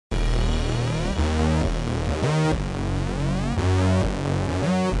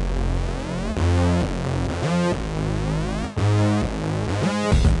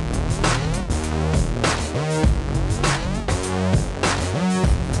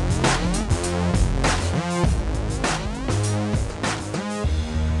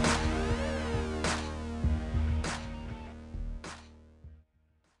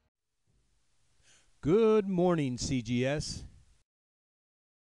morning, CGS.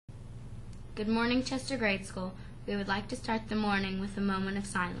 Good morning, Chester Grade School. We would like to start the morning with a moment of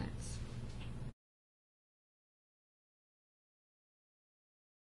silence.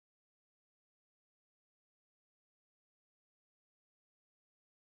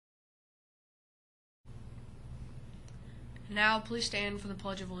 Now please stand for the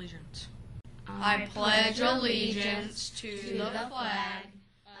Pledge of Allegiance. I pledge allegiance to the flag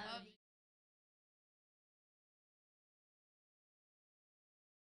of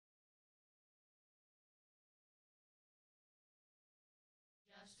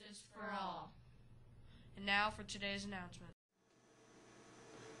justice for all. And now for today's announcement.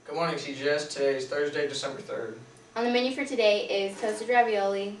 Good morning, CGS. Today is Thursday, December 3rd. On the menu for today is toasted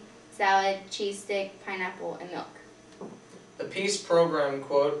ravioli, salad, cheese stick, pineapple, and milk. The Peace Program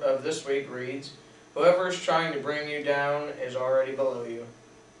quote of this week reads, "Whoever is trying to bring you down is already below you."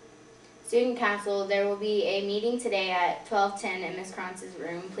 Student Council, there will be a meeting today at 12:10 in Ms. Kranz's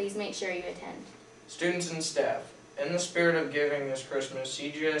room. Please make sure you attend. Students and staff, in the spirit of giving this Christmas,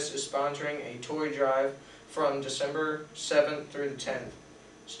 CGS is sponsoring a toy drive from December 7th through the 10th.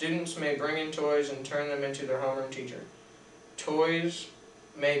 Students may bring in toys and turn them into their homeroom teacher. Toys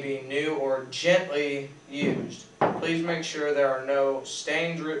may be new or gently used. Please make sure there are no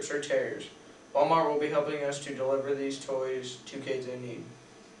stains, rips, or tears. Walmart will be helping us to deliver these toys to kids in need.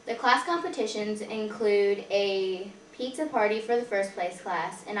 The class competitions include a pizza party for the first place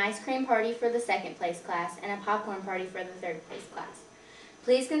class, an ice cream party for the second place class, and a popcorn party for the third place class.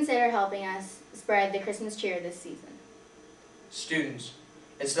 Please consider helping us spread the Christmas cheer this season. Students,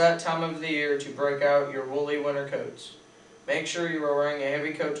 it's that time of the year to break out your woolly winter coats. Make sure you are wearing a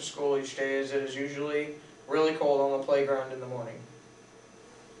heavy coat to school each day, as it is usually really cold on the playground in the morning.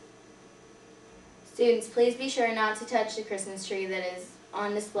 Students, please be sure not to touch the Christmas tree that is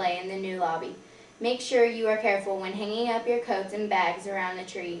on display in the new lobby. Make sure you are careful when hanging up your coats and bags around the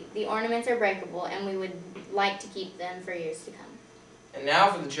tree. The ornaments are breakable, and we would like to keep them for years to come. And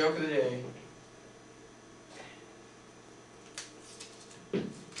now for the joke of the day.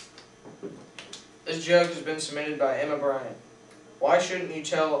 This joke has been submitted by Emma Bryant. Why shouldn't you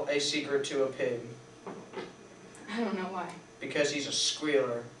tell a secret to a pig? I don't know why. Because he's a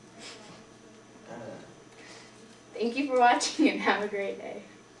squealer. Thank you for watching and have a great day.